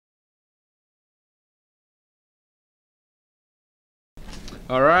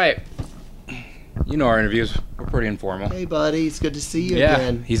All right. You know our interviews. We're pretty informal. Hey, buddy. It's good to see you yeah,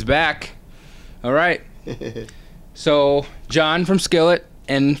 again. He's back. All right. So, John from Skillet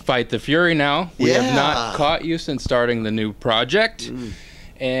and Fight the Fury now. We have not caught you since starting the new project.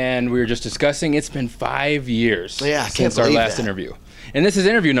 And we were just discussing it's been 5 years since our last interview. And this is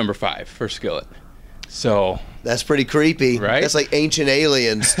interview number 5 for Skillet. So that's pretty creepy, right? That's like ancient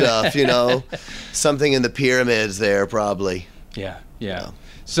alien stuff, you know, something in the pyramids there, probably. Yeah.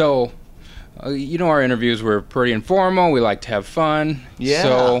 So, you know, our interviews were pretty informal. We like to have fun. Yeah.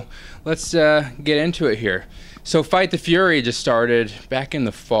 So let's get into it here. So, Fight the Fury just started back in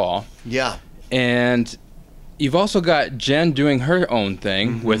the fall. Yeah. And you've also got Jen doing her own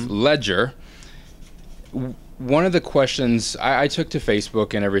thing with Ledger. One of the questions I took to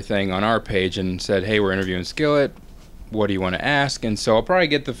Facebook and everything on our page and said, hey, we're interviewing Skillet. What do you want to ask? And so I'll probably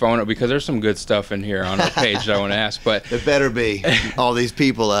get the phone up because there's some good stuff in here on our page that I want to ask. But there better be all these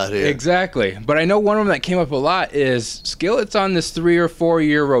people out here. Exactly. But I know one of them that came up a lot is Skillet's on this 3 or 4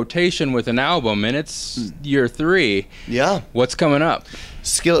 year rotation with an album, and it's year 3. Yeah. What's coming up?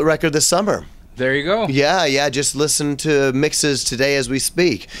 Skillet record this summer. There you go. Yeah. Just listen to mixes today as we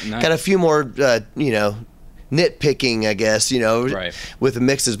speak. Nice. Got a few more, you know, nitpicking, I guess, you know, with the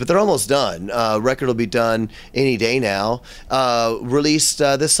mixes, but they're almost done. Record will be done any day now. Released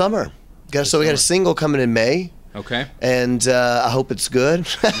this summer. So we got a single coming in May. Okay. And I hope it's good.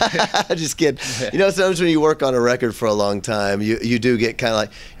 Just kidding. You know, sometimes when you work on a record for a long time, you do get kind of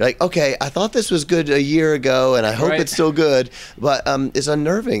like, you're like, okay, I thought this was good a year ago, and I hope it's still good. But it's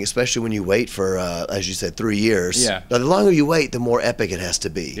unnerving, especially when you wait for, as you said, 3 years. Yeah. But the longer you wait, the more epic it has to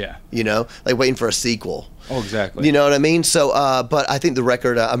be. Yeah. You know, like waiting for a sequel. Oh, exactly. You know what I mean? So, but I think the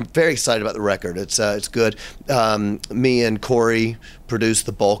record, I'm very excited about the record. It's good. Me and Corey produced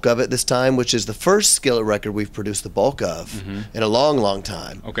the bulk of it this time, which is the first Skillet record we've produced the bulk of in a long, long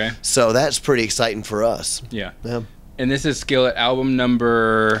time. Okay. So that's pretty exciting for us. Yeah. And this is Skillet album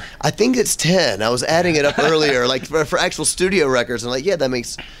number... I think it's 10. I was adding it up earlier, like for actual studio records. I'm like, yeah, that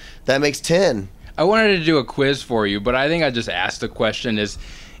makes 10. I wanted to do a quiz for you, but I think I just asked the question is,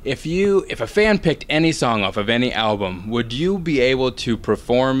 if a fan picked any song off of any album, would you be able to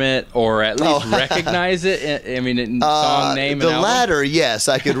perform it or at least recognize it? I mean, song name and the album? latter, yes,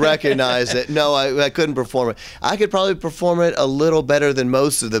 I could recognize it. No, I couldn't perform it. I could probably perform it a little better than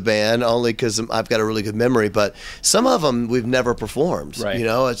most of the band, only because I've got a really good memory. But some of them we've never performed. Right. You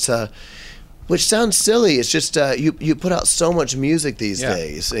know, it's which sounds silly. It's just you put out so much music these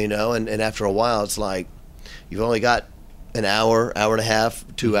days, you know, and after a while, it's like you've only got an hour, hour and a half,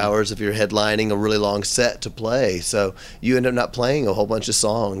 2 hours if you're headlining a really long set to play. So you end up not playing a whole bunch of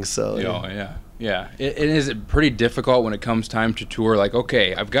songs. So yeah. Is it pretty difficult when it comes time to tour? Like,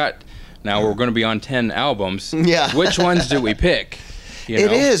 okay, now we're going to be on 10 albums. Yeah. Which ones do we pick? You know?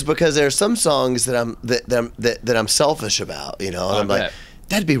 It is, because there are some songs that I'm selfish about. You know, and I'm like,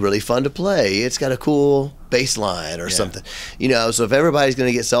 that'd be really fun to play. It's got a cool bass line or something, you know. So if everybody's going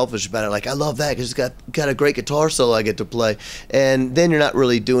to get selfish about it, like, I love that because it's got a great guitar solo I get to play, and then you're not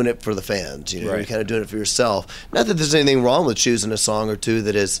really doing it for the fans. You know, you're kind of doing it for yourself. Not that there's anything wrong with choosing a song or two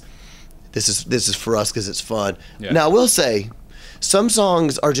that is, this is for us because it's fun. Yeah. Now I will say, some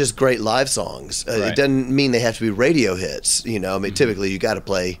songs are just great live songs. It doesn't mean they have to be radio hits. You know, I mean, typically you got to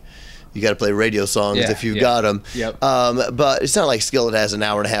play radio songs if you got them. Yep. But it's not like Skillet has an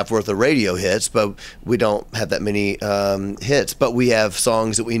hour and a half worth of radio hits, but we don't have that many hits. But we have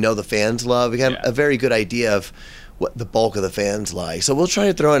songs that we know the fans love. We have a very good idea of what the bulk of the fans like. So we'll try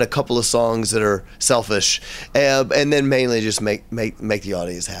to throw in a couple of songs that are selfish, and then mainly just make the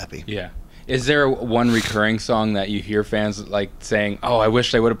audience happy. Yeah. Is there one recurring song that you hear fans like saying, "Oh, I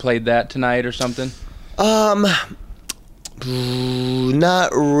wish they would have played that tonight" or something? Not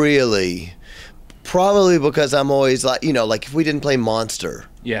really. Probably because I'm always like, you know, like if we didn't play Monster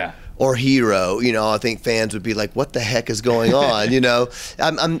or Hero, you know, I think fans would be like, what the heck is going on? You know,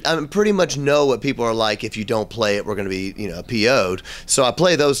 I'm pretty much know what people are like. If you don't play it, we're going to be, you know, PO'd. So I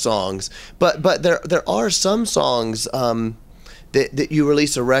play those songs. But there are some songs that you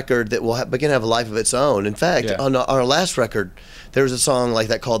release a record that will begin to have a life of its own. In fact, on our last record, there was a song like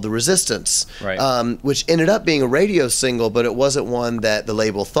that called The Resistance, which ended up being a radio single, but it wasn't one that the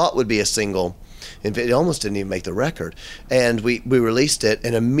label thought would be a single. It almost didn't even make the record. And we released it,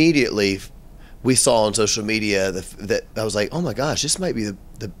 and immediately we saw on social media that I was like, oh my gosh, this might be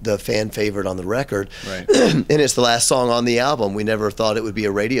the fan favorite on the record. Right. And it's the last song on the album. We never thought it would be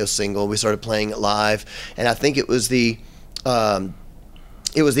a radio single. We started playing it live, and I think it was the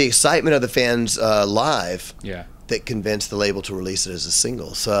excitement of the fans live that convinced the label to release it as a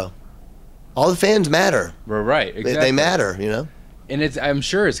single. So all the fans matter. Right, exactly. They matter, you know. And I'm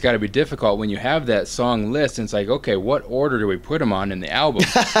sure it's got to be difficult when you have that song list and it's like, okay, what order do we put them on in the album?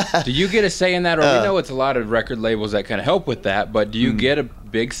 Do you get a say in that? Or we know it's a lot of record labels that kind of help with that, but do you get a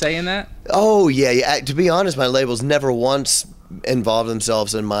big say in that? Oh, yeah. To be honest, my labels never once involved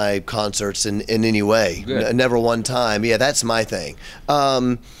themselves in my concerts in any way. Never one time. Yeah, that's my thing.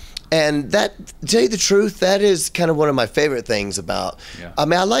 And that, to tell you the truth, that is kind of one of my favorite things about. Yeah. I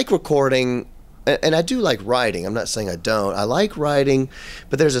mean, I like recording, and I do like writing. I'm not saying I don't. I like writing,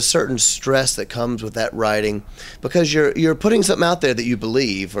 but there's a certain stress that comes with that writing because you're putting something out there that you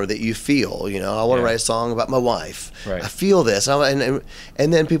believe or that you feel. You know, I want to write a song about my wife. Right. I feel this, and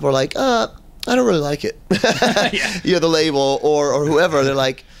then people are like, I don't really like it. You know, the label or whoever, they're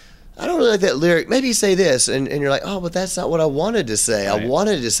like, I don't really like that lyric. Maybe say this, and you're like, oh, but that's not what I wanted to say. Right. I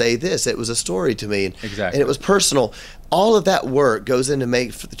wanted to say this. It was a story to me, and it was personal. All of that work goes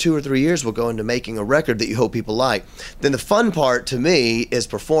into for 2 or 3 years will go into making a record that you hope people like. Then the fun part to me is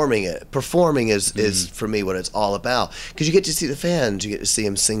performing it. Performing is for me what it's all about, because you get to see the fans, you get to see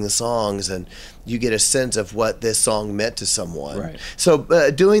them sing the songs, and you get a sense of what this song meant to someone. Right.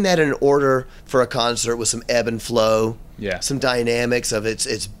 So doing that in order for a concert with some ebb and flow. Yeah. Some dynamics of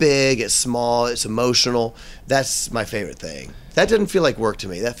it's big, it's small, it's emotional. That's my favorite thing. That doesn't feel like work to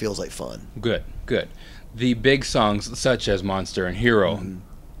me. That feels like fun. Good. The big songs such as Monster and Hero,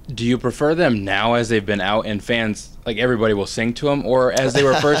 do you prefer them now as they've been out and fans, like everybody will sing to them, or as they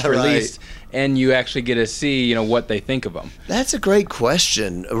were first released and you actually get to see, you know, what they think of them? That's a great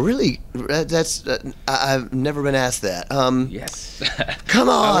question. Really, I've never been asked that. Yes. Come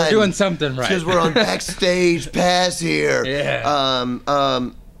on. We're doing something right. Because we're on Backstage Pass here. Yeah.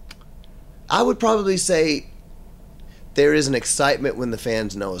 I would probably say there is an excitement when the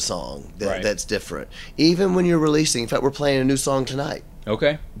fans know a song that's different. Even when you're releasing, in fact, we're playing a new song tonight.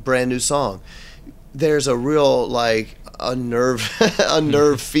 Okay. Brand new song. There's a real, like, unnerved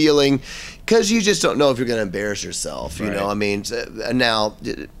feeling, because you just don't know if you're going to embarrass yourself. You know, I mean, now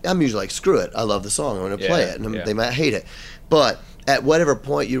I'm usually like, screw it. I love the song. I'm going to play it. And they might hate it. But at whatever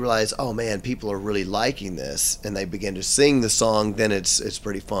point you realize, oh man, people are really liking this, and they begin to sing the song, then it's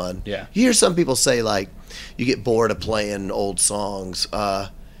pretty fun. Yeah. You hear some people say, like, you get bored of playing old songs.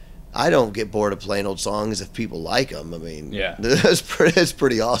 I don't get bored of playing old songs if people like them. I mean, it's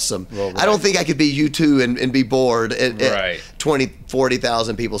pretty awesome. Well, I don't think I could be U2 and be bored at 20,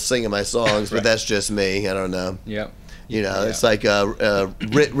 40,000 people singing my songs, but that's just me. I don't know. Yep. You know, it's like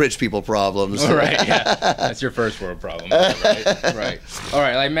rich people problems. Right, yeah. That's your first world problem. Right. All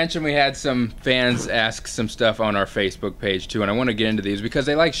right, I mentioned we had some fans ask some stuff on our Facebook page, too, and I want to get into these because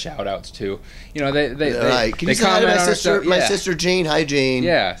they like shout-outs, too. You know, they Can you say hi to my sister Jean? Hi, Jean.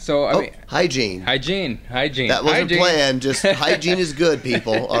 Yeah, so, I mean... Hi, Jean. Hi, Jean. That wasn't planned. Just hygiene is good,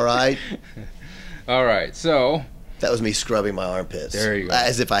 people, all right? All right, so... That was me scrubbing my armpits. There you go.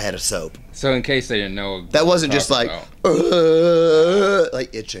 As if I had a soap. So in case they didn't know. That wasn't just like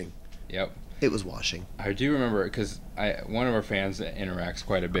itching. Yep. It was washing. I do remember because one of our fans interacts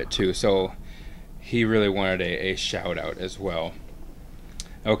quite a bit too. So he really wanted a shout out as well.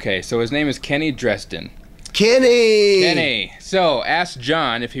 Okay, so his name is Kenny Dresden. Kenny! So, ask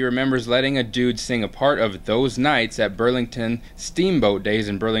John if he remembers letting a dude sing a part of Those Nights at Burlington Steamboat Days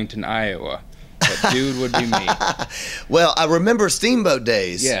in Burlington, Iowa. That dude would be me. Well, I remember Steamboat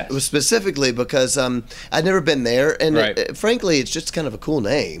Days. Yeah. It was specifically because I'd never been there, and frankly, it's just kind of a cool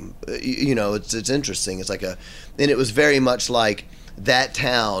name. You know, it's interesting. It's like and it was very much like that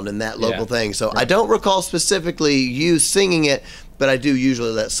town and that local thing. So I don't recall specifically you singing it, but I do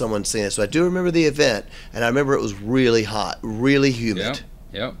usually let someone sing it. So I do remember the event, and I remember it was really hot, really humid.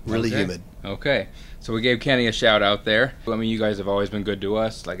 Yep. Really humid. Okay. So we gave Kenny a shout out there. I mean, you guys have always been good to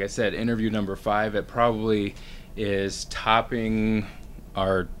us. Like I said, interview number 5, it probably is topping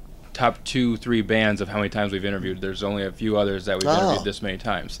our top 2-3 bands of how many times we've interviewed. There's only a few others that we've interviewed this many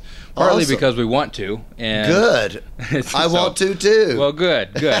times. Partly because we want to. And good. I want to too. Well,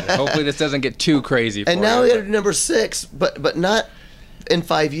 good. Hopefully this doesn't get too crazy for you. And now we have number 6, but not in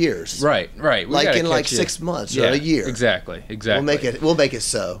 5 years. Right. Like in like 6 months or a year. Exactly. We'll make it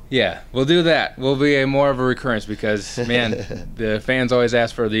so. Yeah, we'll do that. We'll be more of a recurrence because, man, the fans always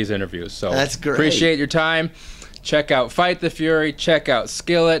ask for these interviews. So that's great. Appreciate your time. Check out Fight the Fury. Check out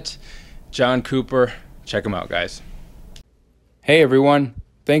Skillet. John Cooper. Check them out, guys. Hey, everyone.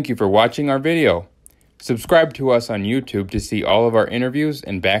 Thank you for watching our video. Subscribe to us on YouTube to see all of our interviews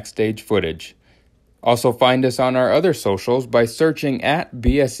and backstage footage. Also find us on our other socials by searching at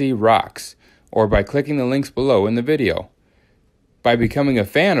BSE Rocks or by clicking the links below in the video. By becoming a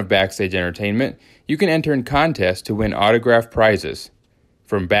fan of Backstage Entertainment, you can enter in contests to win autographed prizes.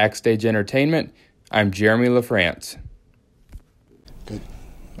 From Backstage Entertainment, I'm Jeremy Lafrentz.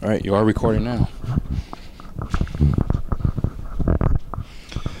 All right, you are recording now.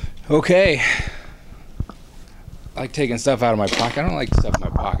 Okay. I like taking stuff out of my pocket. I don't like stuff in my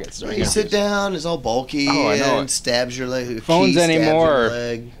pockets. You sit down, it's all bulky. Oh, I know. And stabs your leg. Phones anymore.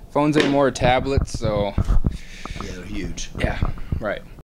 Phones anymore, tablets, so. Yeah, they're huge. Yeah, right.